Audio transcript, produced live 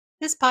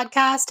This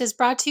podcast is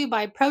brought to you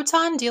by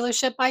Proton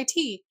Dealership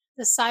IT,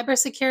 the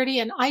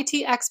cybersecurity and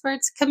IT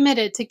experts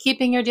committed to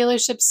keeping your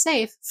dealership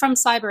safe from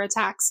cyber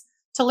attacks.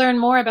 To learn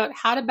more about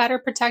how to better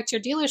protect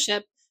your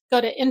dealership,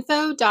 go to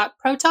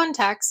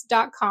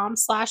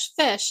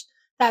info.protontex.com/fish.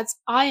 That's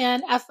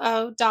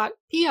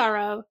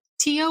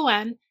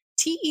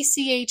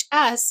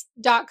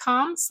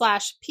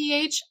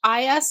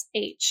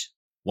info.protontex.com/phish.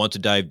 Want to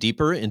dive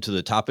deeper into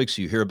the topics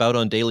you hear about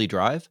on Daily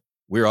Drive?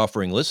 We're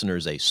offering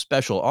listeners a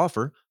special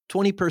offer,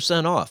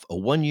 20% off a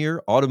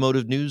 1-year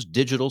Automotive News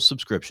digital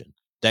subscription.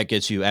 That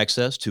gets you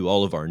access to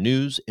all of our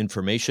news,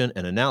 information,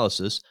 and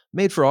analysis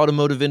made for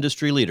automotive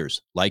industry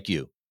leaders like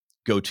you.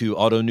 Go to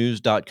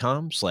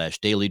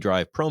autonews.com/Daily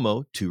Drive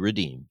promo to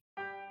redeem.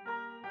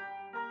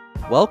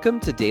 Welcome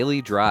to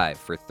Daily Drive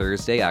for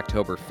Thursday,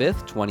 October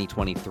 5th,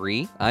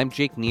 2023. I'm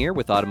Jake Neer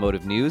with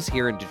Automotive News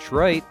here in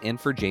Detroit and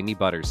for Jamie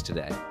Butters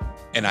today.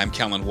 And I'm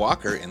Kellen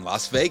Walker in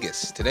Las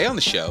Vegas. Today on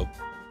the show,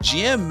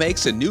 GM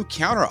makes a new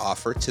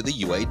counteroffer to the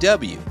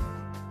UAW.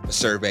 A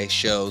survey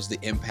shows the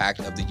impact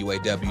of the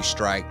UAW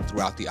strike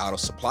throughout the auto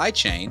supply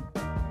chain,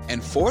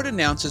 and Ford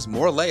announces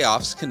more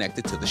layoffs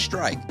connected to the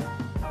strike.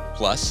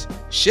 Plus,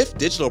 Shift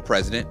Digital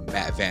President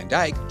Matt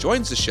VanDyke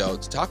joins the show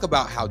to talk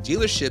about how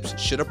dealerships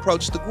should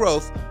approach the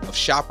growth of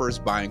shoppers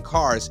buying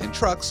cars and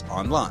trucks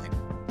online.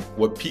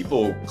 What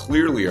people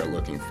clearly are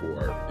looking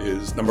for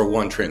is, number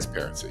one,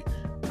 transparency.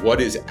 What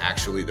is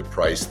actually the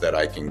price that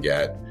I can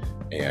get,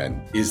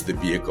 and is the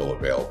vehicle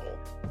available?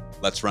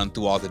 Let's run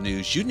through all the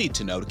news you need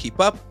to know to keep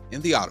up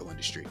in the auto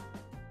industry.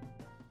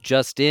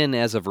 Just in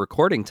as of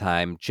recording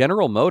time,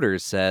 General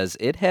Motors says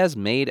it has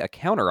made a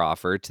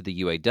counteroffer to the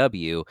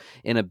UAW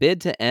in a bid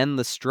to end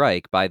the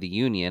strike by the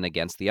union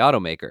against the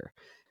automaker.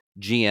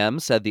 GM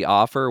said the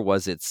offer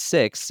was its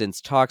sixth since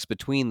talks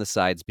between the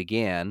sides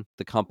began.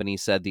 The company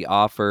said the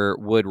offer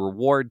would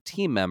reward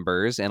team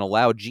members and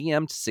allow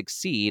GM to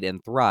succeed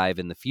and thrive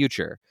in the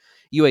future.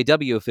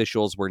 UAW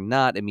officials were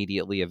not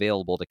immediately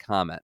available to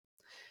comment.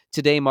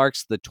 Today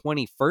marks the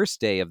 21st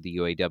day of the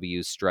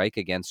UAW's strike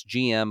against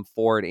GM,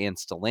 Ford, and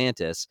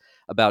Stellantis.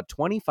 About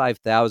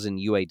 25,000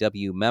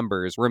 UAW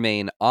members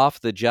remain off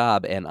the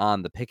job and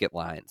on the picket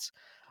lines.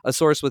 A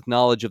source with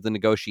knowledge of the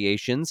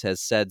negotiations has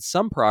said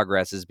some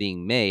progress is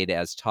being made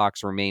as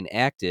talks remain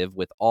active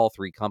with all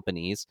three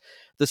companies.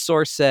 The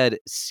source said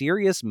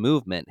serious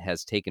movement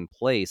has taken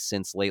place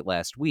since late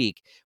last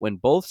week when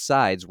both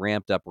sides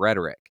ramped up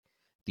rhetoric.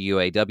 The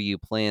UAW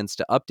plans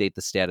to update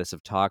the status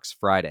of talks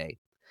Friday.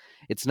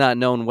 It's not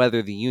known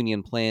whether the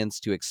union plans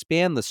to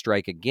expand the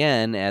strike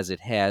again as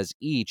it has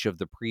each of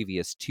the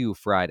previous 2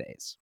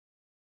 Fridays.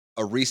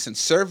 A recent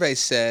survey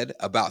said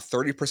about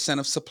 30%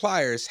 of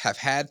suppliers have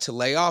had to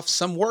lay off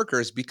some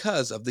workers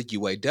because of the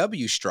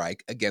UAW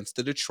strike against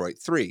the Detroit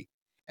Three,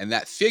 and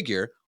that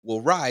figure will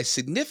rise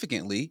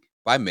significantly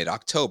by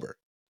mid-October.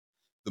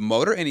 The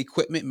Motor and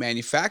Equipment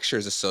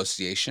Manufacturers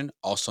Association,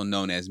 also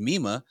known as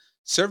MEMA,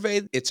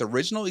 surveyed its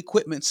original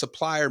equipment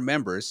supplier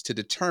members to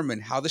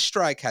determine how the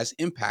strike has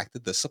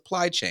impacted the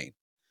supply chain.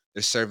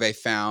 The survey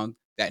found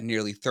that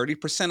nearly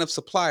 30% of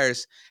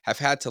suppliers have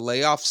had to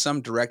lay off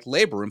some direct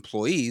labor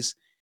employees,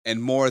 and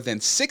more than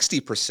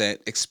 60%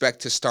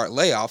 expect to start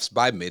layoffs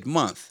by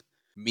mid-month.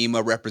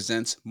 MEMA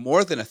represents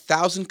more than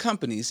 1,000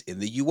 companies in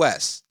the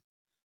U.S.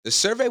 The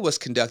survey was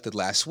conducted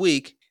last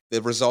week.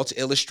 The results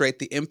illustrate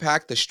the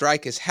impact the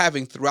strike is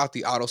having throughout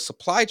the auto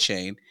supply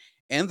chain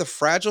and the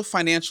fragile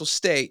financial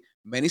state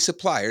many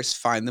suppliers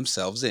find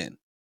themselves in.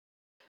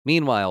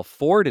 Meanwhile,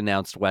 Ford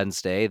announced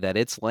Wednesday that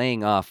it's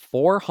laying off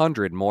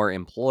 400 more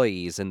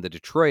employees in the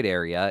Detroit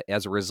area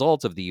as a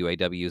result of the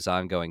UAW's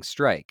ongoing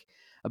strike.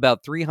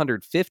 About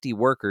 350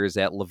 workers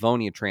at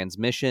Livonia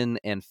Transmission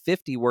and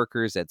 50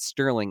 workers at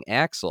Sterling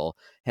Axle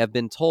have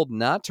been told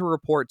not to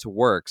report to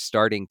work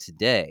starting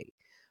today.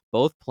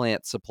 Both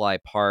plants supply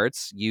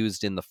parts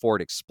used in the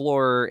Ford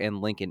Explorer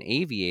and Lincoln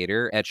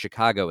Aviator at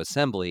Chicago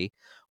Assembly.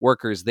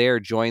 Workers there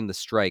joined the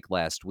strike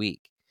last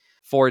week.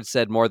 Ford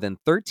said more than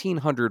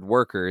 1,300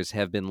 workers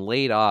have been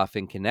laid off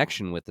in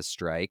connection with the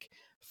strike.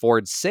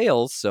 Ford's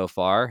sales so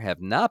far have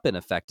not been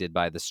affected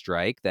by the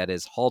strike that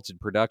has halted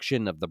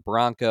production of the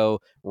Bronco,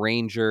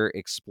 Ranger,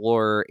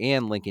 Explorer,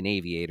 and Lincoln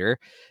Aviator.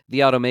 The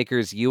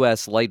automaker's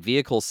U.S. light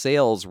vehicle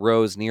sales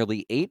rose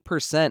nearly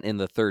 8% in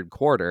the third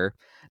quarter.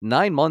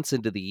 9 months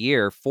into the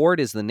year, Ford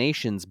is the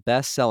nation's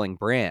best-selling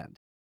brand.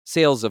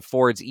 Sales of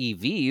Ford's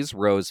EVs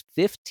rose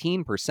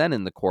 15%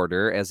 in the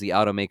quarter as the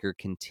automaker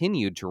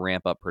continued to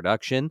ramp up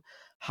production.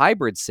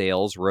 Hybrid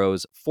sales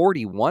rose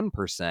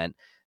 41%.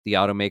 The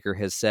automaker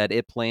has said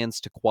it plans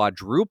to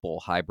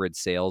quadruple hybrid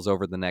sales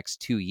over the next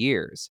 2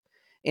 years.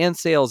 And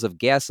sales of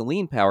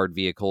gasoline-powered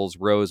vehicles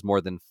rose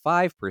more than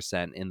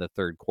 5% in the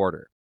third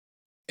quarter.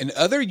 In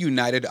other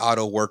United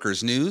Auto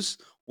Workers news,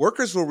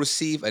 workers will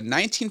receive a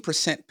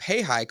 19%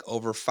 pay hike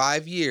over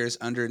 5 years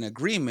under an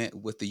agreement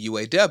with the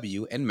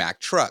UAW and Mack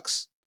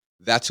Trucks.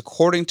 That's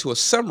according to a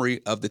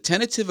summary of the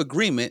tentative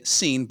agreement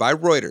seen by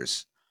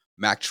Reuters.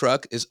 Mack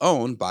Truck is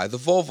owned by the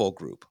Volvo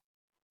Group.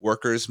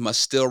 Workers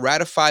must still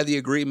ratify the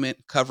agreement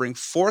covering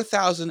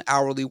 4,000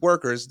 hourly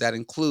workers that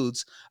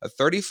includes a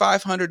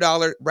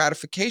 $3,500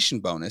 ratification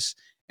bonus,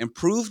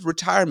 improved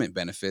retirement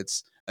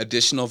benefits,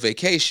 additional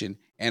vacation,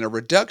 and a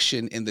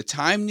reduction in the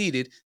time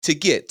needed to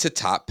get to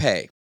top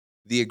pay.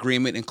 The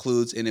agreement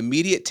includes an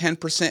immediate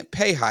 10%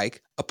 pay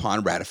hike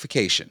upon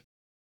ratification.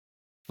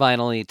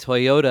 Finally,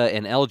 Toyota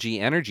and LG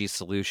Energy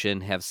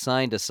Solution have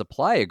signed a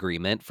supply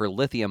agreement for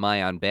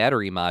lithium-ion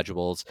battery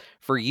modules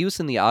for use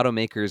in the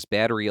automaker's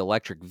battery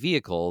electric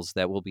vehicles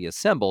that will be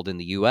assembled in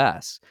the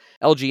U.S.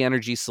 LG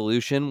Energy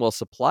Solution will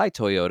supply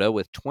Toyota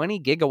with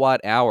 20 gigawatt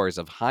hours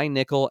of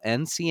high-nickel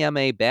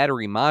NCMA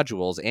battery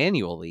modules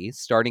annually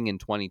starting in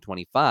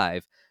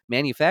 2025,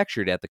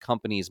 manufactured at the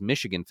company's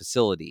Michigan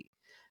facility.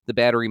 The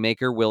battery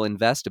maker will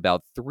invest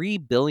about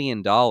 $3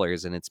 billion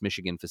in its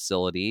Michigan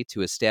facility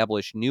to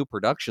establish new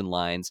production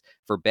lines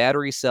for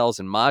battery cells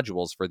and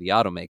modules for the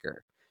automaker.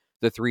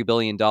 The $3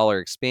 billion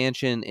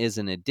expansion is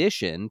in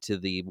addition to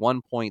the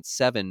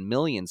 1.7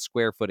 million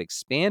square foot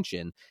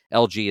expansion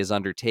LG is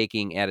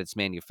undertaking at its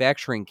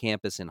manufacturing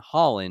campus in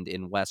Holland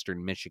in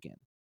western Michigan.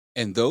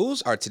 And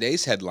those are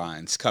today's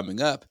headlines.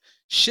 Coming up,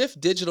 Shift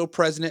Digital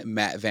President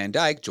Matt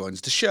VanDyke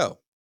joins the show.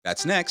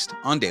 That's next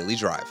on Daily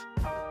Drive.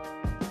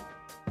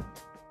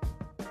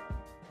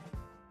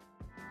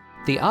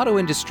 The auto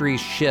industry's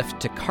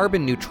shift to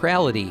carbon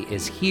neutrality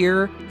is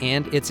here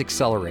and it's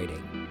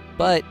accelerating.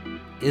 But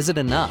is it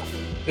enough?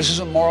 This is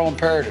a moral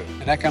imperative,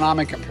 an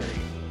economic imperative,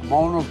 a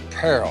moment of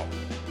peril,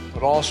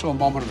 but also a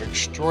moment of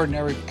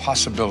extraordinary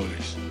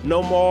possibilities.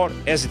 No more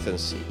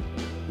hesitancy,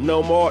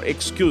 no more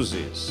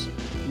excuses,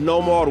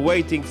 no more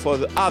waiting for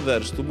the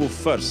others to move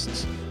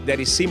first.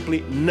 There is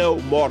simply no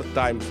more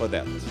time for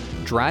that.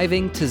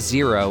 Driving to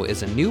Zero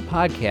is a new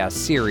podcast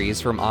series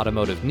from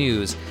Automotive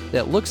News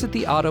that looks at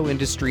the auto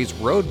industry's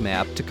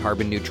roadmap to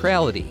carbon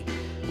neutrality.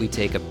 We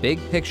take a big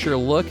picture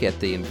look at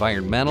the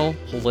environmental,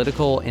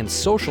 political, and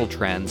social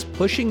trends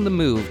pushing the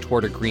move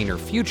toward a greener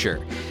future.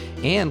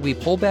 And we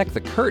pull back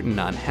the curtain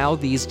on how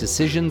these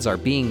decisions are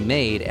being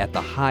made at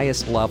the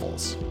highest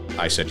levels.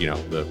 I said,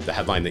 the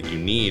headline that you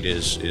need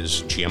is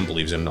GM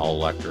believes in an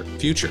all-electric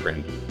future.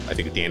 And I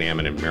think Dan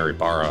Ammon and Mary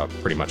Barra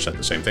pretty much said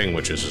the same thing,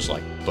 which is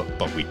like,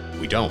 but we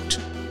don't.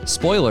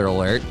 Spoiler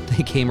alert,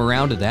 they came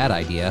around to that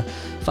idea.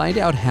 Find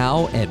out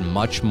how and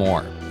much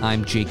more.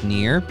 I'm Jake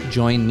Neer.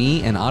 Join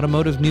me and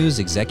Automotive News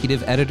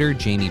Executive Editor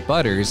Jamie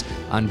Butters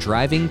on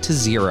Driving to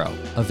Zero,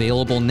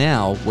 available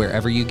now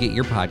wherever you get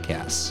your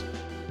podcasts.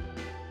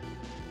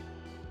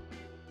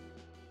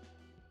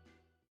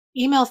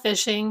 Email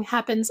phishing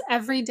happens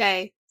every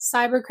day.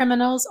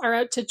 Cybercriminals are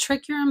out to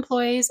trick your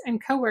employees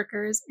and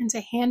coworkers into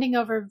handing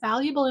over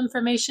valuable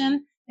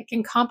information that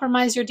can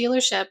compromise your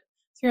dealership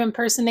through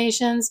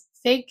impersonations,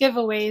 fake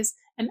giveaways,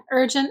 and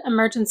urgent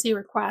emergency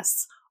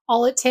requests.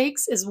 All it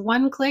takes is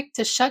one click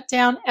to shut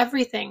down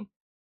everything.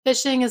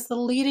 Phishing is the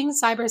leading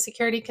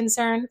cybersecurity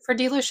concern for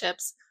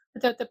dealerships.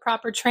 Without the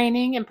proper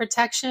training and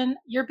protection,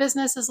 your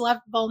business is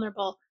left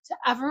vulnerable to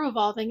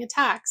ever-evolving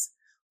attacks.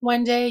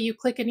 One day you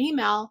click an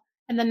email,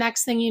 and the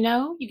next thing you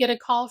know, you get a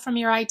call from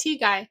your IT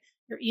guy.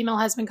 Your email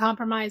has been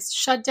compromised.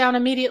 Shut down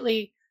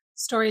immediately.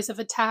 Stories of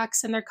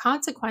attacks and their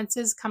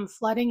consequences come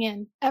flooding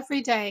in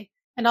every day,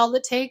 and all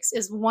it takes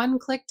is one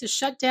click to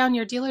shut down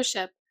your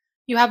dealership.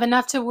 You have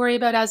enough to worry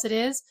about as it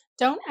is.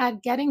 Don't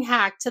add getting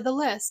hacked to the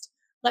list.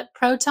 Let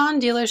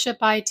Proton Dealership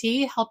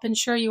IT help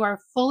ensure you are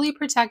fully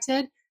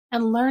protected,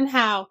 and learn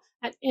how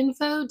at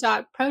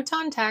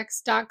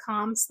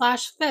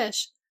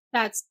info.protontex.com/fish.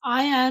 That's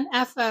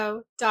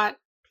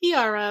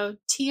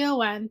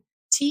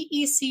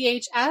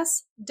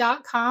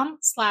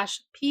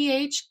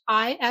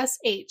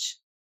info.protontex.com/PHISH.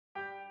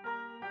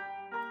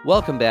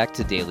 Welcome back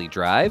to Daily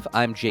Drive.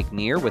 I'm Jake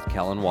Neer with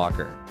Kellen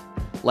Walker.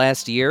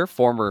 Last year,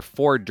 former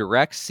Ford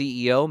Direct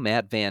CEO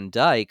Matt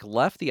VanDyke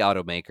left the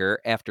automaker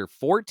after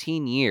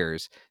 14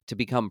 years to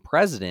become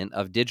president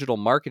of digital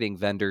marketing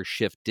vendor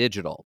Shift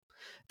Digital.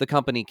 The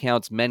company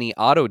counts many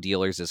auto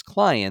dealers as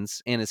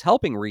clients and is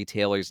helping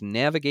retailers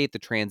navigate the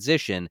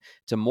transition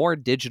to more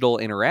digital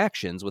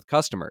interactions with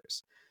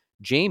customers.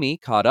 Jamie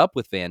caught up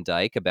with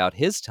VanDyke about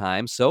his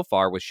time so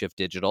far with Shift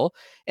Digital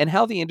and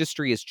how the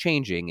industry is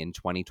changing in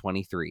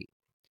 2023.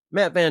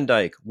 Matt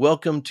VanDyke,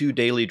 welcome to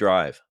Daily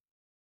Drive.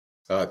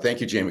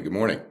 Thank you, Jamie. Good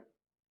morning.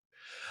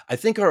 I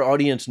think our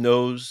audience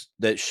knows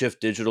that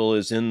Shift Digital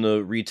is in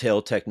the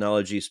retail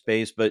technology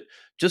space, but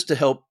just to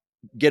help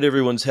get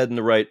everyone's head in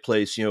the right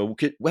place,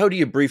 how do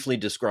you briefly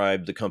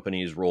describe the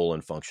company's role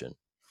and function?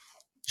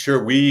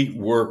 Sure. We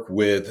work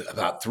with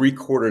about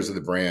 3/4 of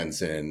the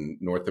brands in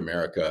North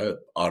America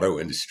auto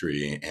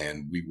industry,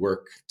 and we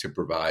work to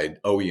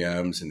provide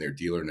OEMs and their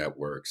dealer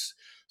networks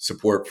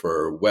support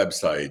for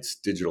websites,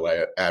 digital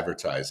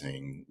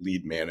advertising,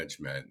 lead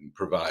management, and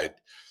provide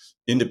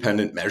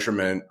independent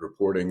measurement,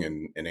 reporting,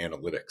 and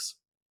analytics.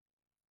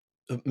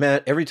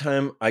 Matt, every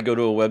time I go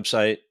to a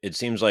website, it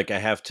seems like I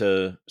have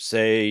to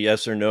say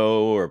yes or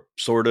no, or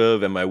sort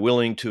of, am I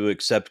willing to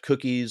accept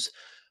cookies,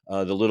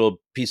 the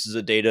little pieces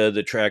of data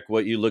that track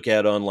what you look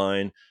at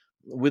online.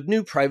 With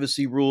new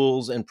privacy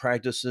rules and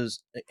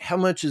practices, how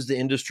much is the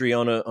industry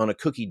on a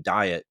cookie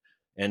diet,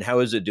 and how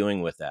is it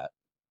doing with that?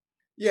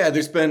 Yeah,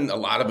 there's been a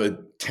lot of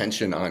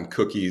attention on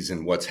cookies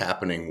and what's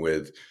happening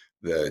with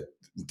the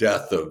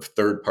death of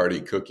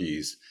third-party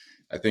cookies.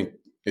 I think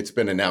it's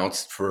been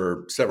announced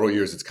for several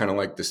years. It's kind of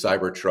like the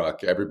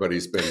Cybertruck.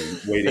 Everybody's been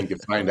waiting to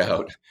find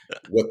out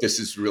what this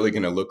is really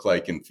going to look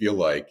like and feel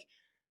like.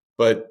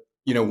 But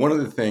one of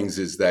the things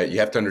is that you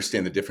have to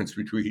understand the difference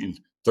between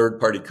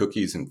third-party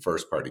cookies and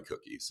first-party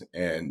cookies.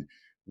 And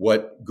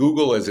what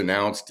Google has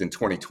announced in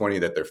 2020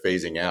 that they're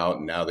phasing out,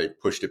 and now they've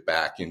pushed it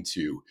back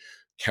into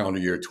calendar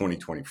year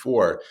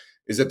 2024,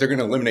 is that they're going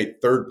to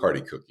eliminate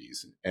third-party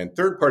cookies. And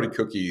third-party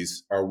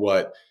cookies are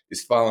what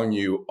is following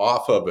you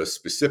off of a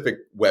specific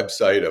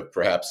website of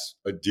perhaps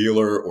a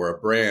dealer or a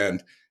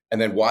brand,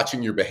 and then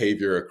watching your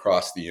behavior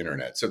across the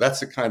internet. So that's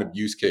the kind of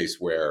use case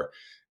where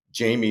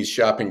Jamie's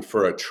shopping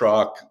for a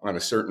truck on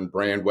a certain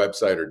brand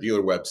website or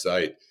dealer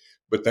website,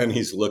 but then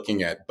he's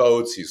looking at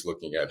boats, he's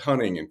looking at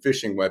hunting and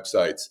fishing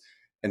websites,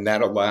 and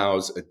that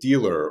allows a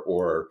dealer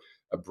or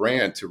a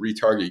brand to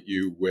retarget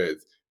you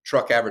with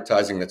truck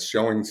advertising that's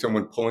showing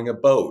someone pulling a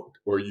boat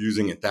or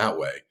using it that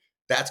way.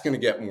 That's going to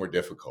get more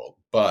difficult.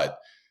 But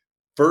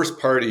first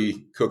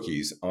party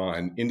cookies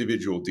on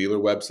individual dealer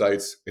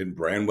websites and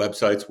brand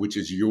websites, which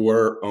is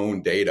your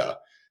own data,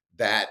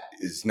 that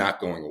is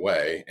not going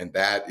away. And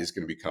that is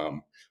going to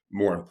become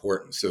more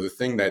important. So the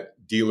thing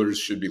that dealers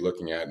should be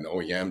looking at and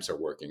OEMs are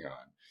working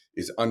on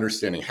is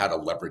understanding how to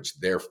leverage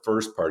their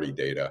first party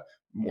data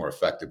more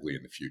effectively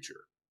in the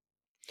future.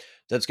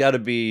 That's got to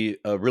be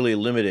really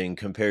limiting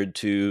compared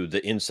to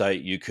the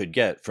insight you could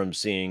get from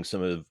seeing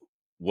some of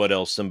what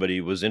else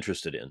somebody was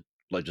interested in,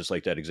 like just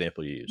like that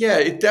example you used. Yeah,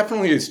 it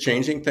definitely is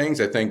changing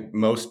things. I think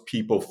most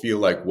people feel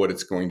like what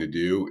it's going to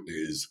do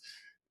is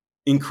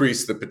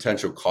increase the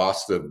potential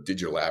cost of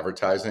digital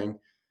advertising.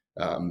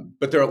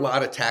 But there are a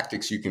lot of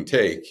tactics you can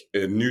take.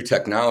 And new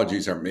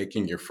technologies are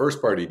making your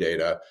first party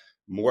data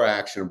more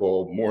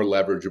actionable, more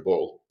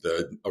leverageable.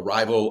 The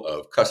arrival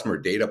of customer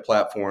data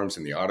platforms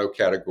in the auto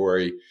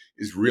category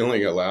is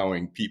really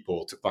allowing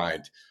people to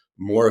find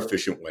more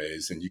efficient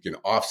ways. And you can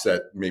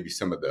offset maybe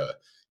some of the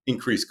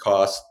increased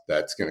cost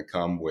that's going to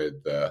come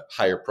with the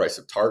higher price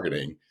of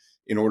targeting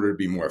in order to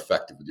be more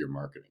effective with your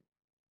marketing.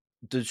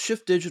 Does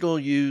Shift Digital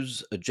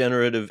use a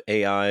generative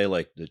AI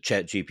like the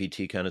Chat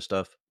GPT kind of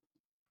stuff?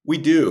 We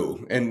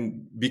do.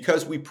 And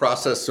because we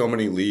process so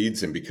many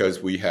leads and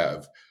because we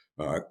have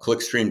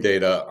clickstream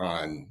data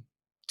on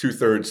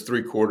 2/3,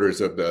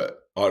 3/4 of the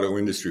auto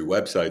industry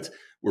websites,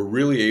 we're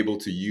really able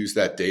to use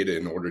that data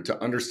in order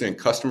to understand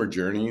customer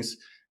journeys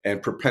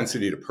and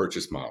propensity to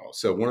purchase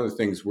models. So one of the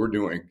things we're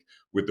doing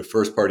with the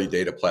first party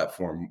data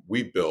platform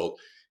we built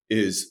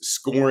is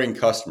scoring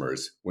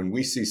customers. When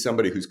we see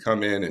somebody who's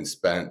come in and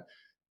spent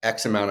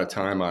X amount of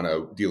time on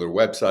a dealer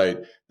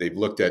website, they've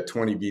looked at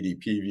 20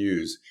 VDP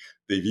views,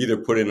 they've either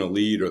put in a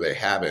lead or they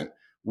haven't,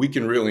 we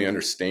can really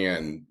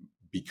understand,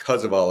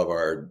 because of all of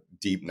our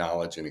deep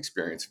knowledge and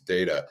experience of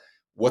data,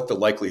 what the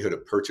likelihood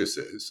of purchase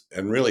is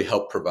and really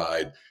help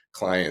provide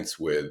clients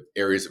with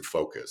areas of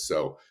focus.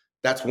 So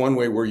that's one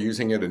way we're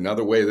using it.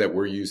 Another way that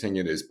we're using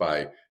it is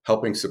by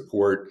helping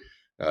support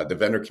the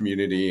vendor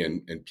community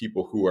and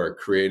people who are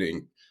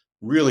creating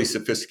really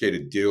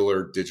sophisticated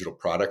dealer digital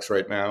products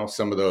right now.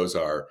 Some of those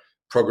are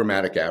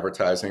programmatic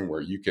advertising,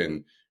 where you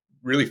can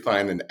really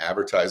find an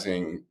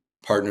advertising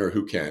partner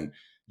who can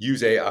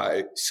use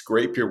AI,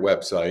 scrape your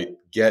website,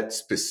 get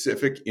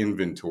specific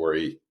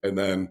inventory, and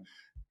then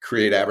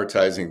create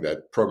advertising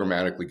that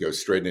programmatically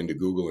goes straight into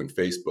Google and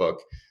Facebook.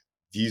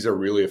 These are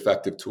really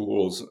effective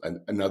tools.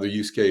 Another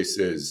use case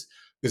is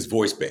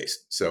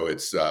voice-based. So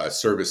it's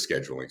service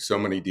scheduling. So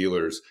many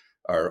dealers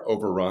are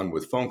overrun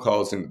with phone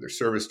calls into their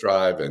service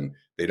drive, and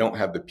they don't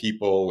have the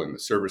people and the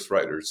service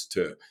writers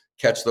to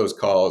catch those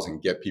calls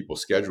and get people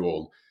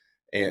scheduled.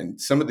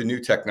 And some of the new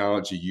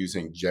technology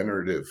using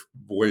generative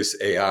voice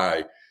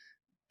AI,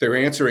 they're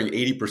answering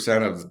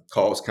 80% of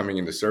calls coming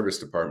into service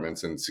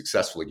departments and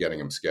successfully getting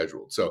them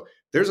scheduled. So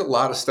there's a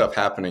lot of stuff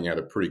happening at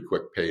a pretty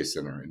quick pace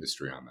in our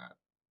industry on that.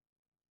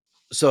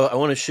 So I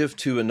want to shift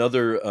to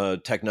another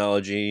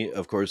technology.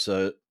 Of course,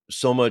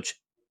 so much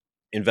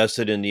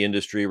invested in the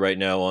industry right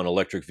now on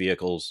electric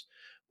vehicles.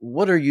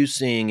 What are you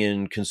seeing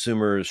in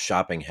consumers'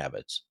 shopping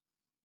habits?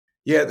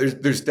 Yeah,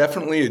 there's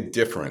definitely a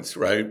difference,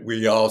 right?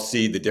 We all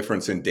see the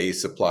difference in day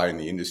supply in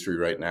the industry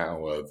right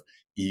now of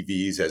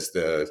EVs as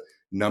the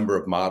number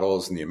of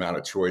models and the amount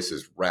of choice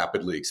has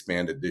rapidly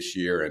expanded this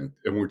year. And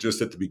we're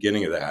just at the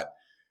beginning of that.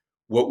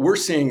 What we're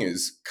seeing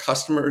is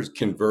customers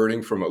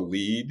converting from a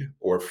lead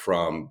or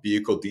from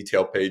vehicle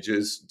detail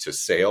pages to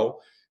sale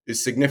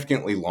is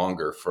significantly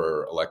longer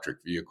for electric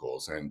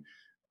vehicles. And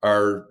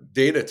our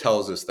data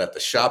tells us that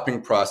the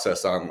shopping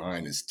process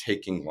online is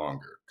taking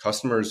longer.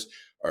 Customers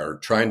are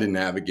trying to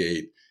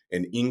navigate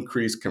an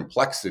increased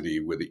complexity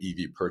with the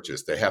EV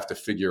purchase. They have to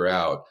figure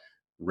out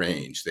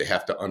range. They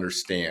have to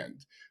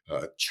understand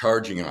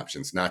charging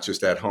options, not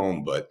just at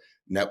home, but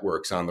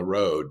networks on the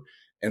road.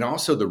 And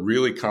also the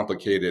really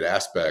complicated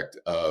aspect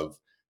of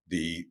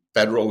the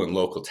federal and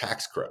local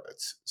tax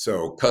credits.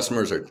 So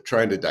customers are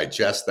trying to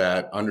digest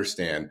that,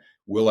 understand,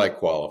 will I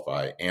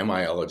qualify? Am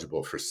I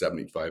eligible for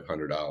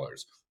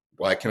 $7,500?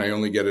 Why can I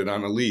only get it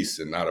on a lease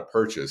and not a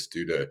purchase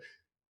due to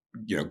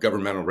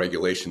governmental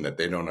regulation that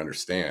they don't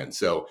understand?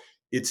 So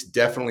it's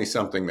definitely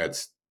something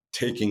that's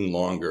taking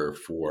longer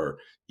for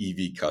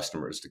EV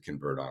customers to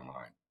convert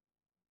online.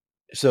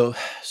 So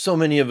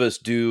many of us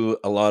do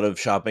a lot of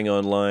shopping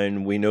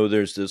online. We know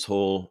there's this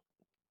whole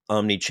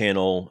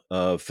omni-channel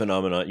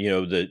phenomenon,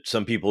 that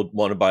some people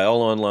want to buy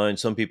all online,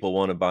 some people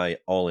want to buy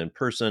all in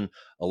person.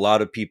 A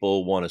lot of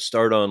people want to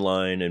start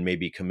online and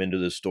maybe come into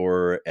the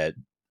store at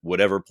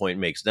whatever point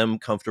makes them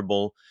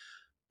comfortable.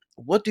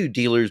 What do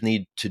dealers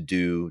need to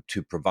do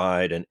to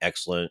provide an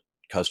excellent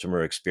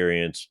customer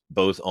experience,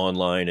 both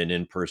online and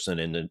in person,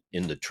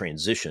 in the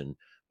transition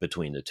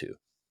between the two?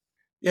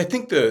 Yeah, I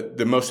think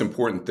the most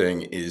important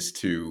thing is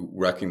to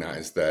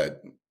recognize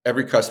that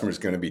every customer is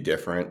going to be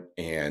different.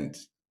 And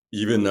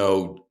even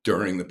though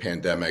during the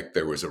pandemic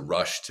there was a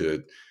rush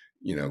to,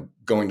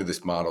 going to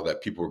this model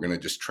that people were going to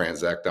just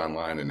transact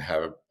online and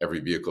have every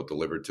vehicle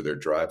delivered to their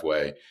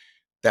driveway,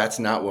 that's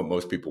not what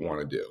most people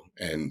want to do.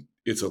 And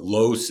it's a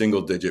low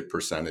single digit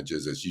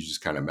percentages, as you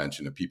just kind of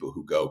mentioned, of people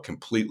who go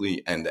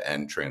completely end to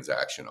end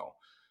transactional.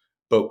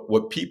 But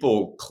what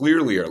people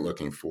clearly are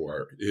looking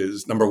for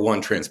is, number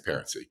one,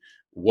 transparency.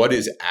 What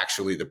is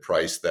actually the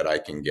price that I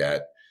can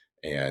get?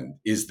 And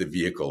is the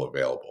vehicle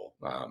available?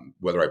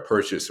 Whether I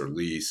purchase or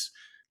lease,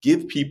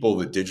 give people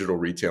the digital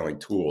retailing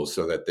tools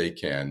so that they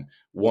can,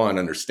 one,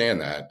 understand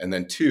that, and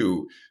then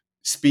two,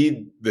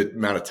 speed the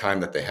amount of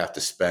time that they have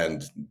to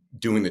spend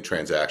doing the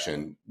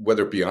transaction,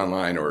 whether it be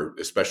online or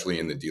especially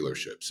in the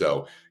dealership.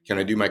 So can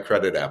I do my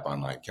credit app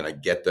online? Can I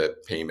get the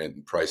payment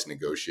and price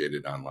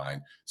negotiated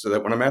online? So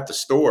that when I'm at the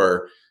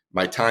store,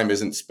 my time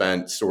isn't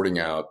spent sorting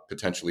out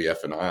potentially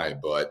F&I,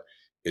 but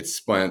it's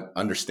spent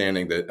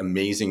understanding the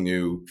amazing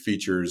new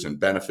features and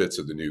benefits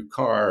of the new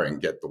car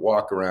and get the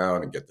walk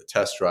around and get the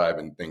test drive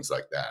and things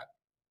like that.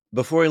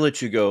 Before I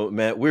let you go,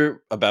 Matt,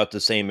 we're about the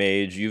same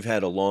age. You've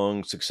had a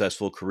long,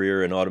 successful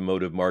career in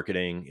automotive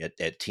marketing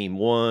at Team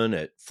One,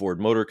 at Ford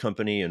Motor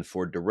Company and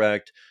Ford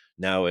Direct,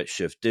 now at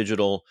Shift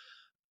Digital.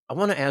 I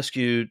want to ask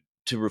you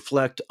to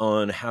reflect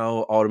on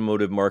how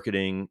automotive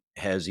marketing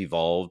has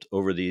evolved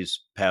over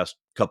these past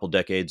couple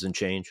decades and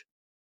change.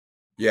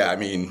 Yeah, I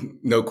mean,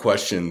 no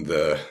question,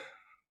 the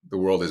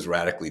world is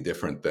radically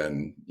different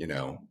than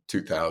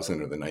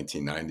 2000 or the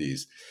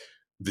 1990s.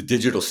 The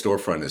digital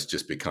storefront has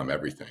just become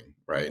everything,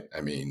 right?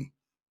 I mean,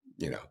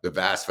 the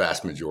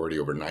vast majority,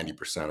 over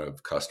 90%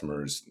 of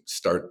customers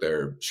start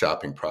their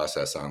shopping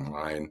process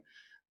online.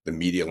 The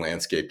media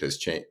landscape has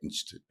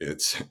changed.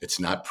 It's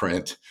not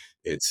print.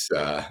 It's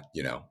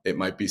it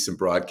might be some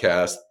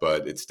broadcast,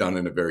 but it's done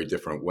in a very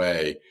different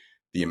way.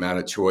 The amount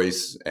of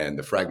choice and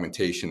the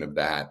fragmentation of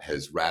that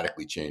has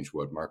radically changed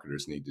what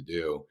marketers need to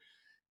do.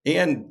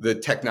 And the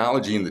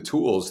technology and the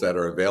tools that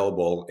are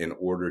available in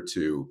order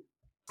to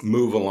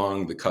move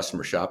along the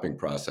customer shopping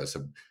process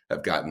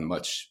have gotten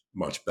much,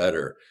 much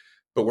better.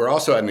 But we're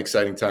also at an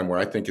exciting time where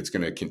I think it's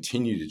going to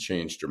continue to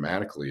change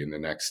dramatically in the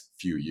next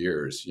few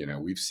years.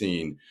 We've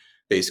seen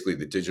basically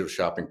the digital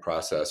shopping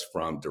process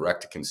from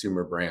direct to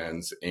consumer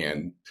brands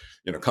and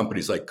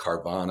companies like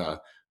Carvana,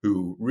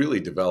 who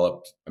really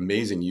developed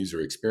amazing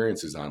user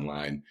experiences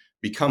online,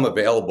 become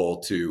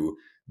available to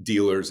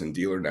dealers and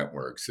dealer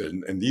networks.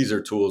 And these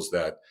are tools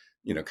that,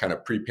 kind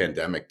of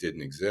pre-pandemic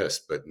didn't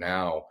exist, but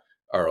now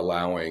are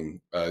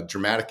allowing a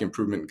dramatic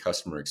improvement in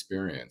customer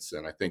experience.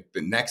 And I think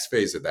the next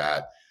phase of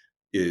that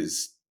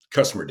is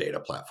customer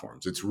data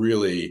platforms. It's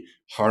really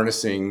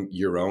harnessing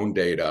your own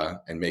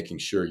data and making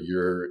sure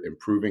you're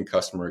improving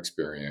customer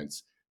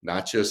experience,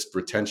 not just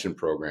retention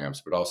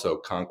programs, but also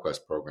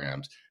conquest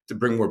programs to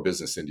bring more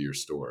business into your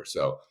store.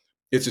 So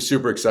it's a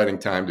super exciting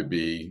time to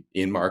be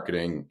in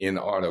marketing in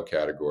the auto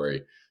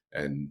category.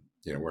 And,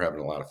 we're having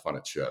a lot of fun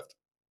at Shift.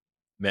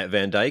 Matt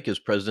VanDyke is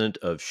president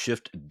of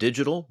Shift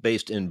Digital,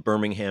 based in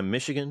Birmingham,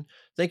 Michigan.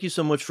 Thank you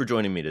so much for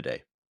joining me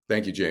today.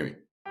 Thank you, Jamie.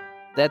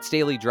 That's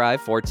Daily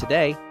Drive for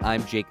today.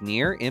 I'm Jake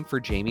Neer, in for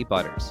Jamie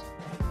Butters.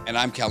 And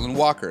I'm Calvin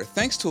Walker.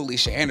 Thanks to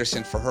Alicia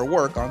Anderson for her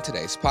work on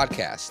today's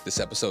podcast. This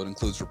episode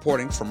includes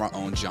reporting from our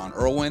own John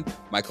Irwin,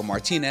 Michael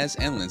Martinez,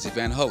 and Lindsay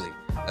Van Hully,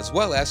 as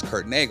well as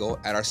Kurt Nagel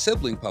at our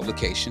sibling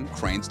publication,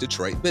 Crane's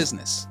Detroit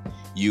Business.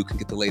 You can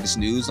get the latest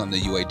news on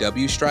the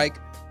UAW strike,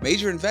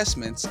 major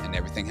investments, and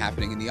everything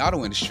happening in the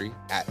auto industry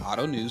at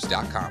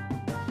autonews.com.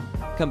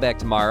 Come back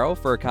tomorrow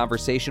for a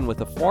conversation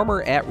with a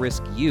former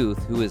at-risk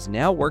youth who is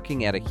now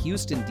working at a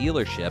Houston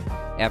dealership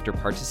after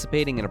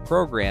participating in a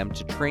program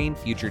to train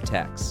future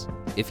techs.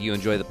 If you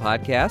enjoy the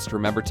podcast,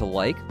 remember to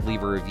like,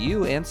 leave a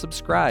review, and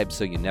subscribe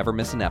so you never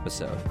miss an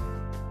episode.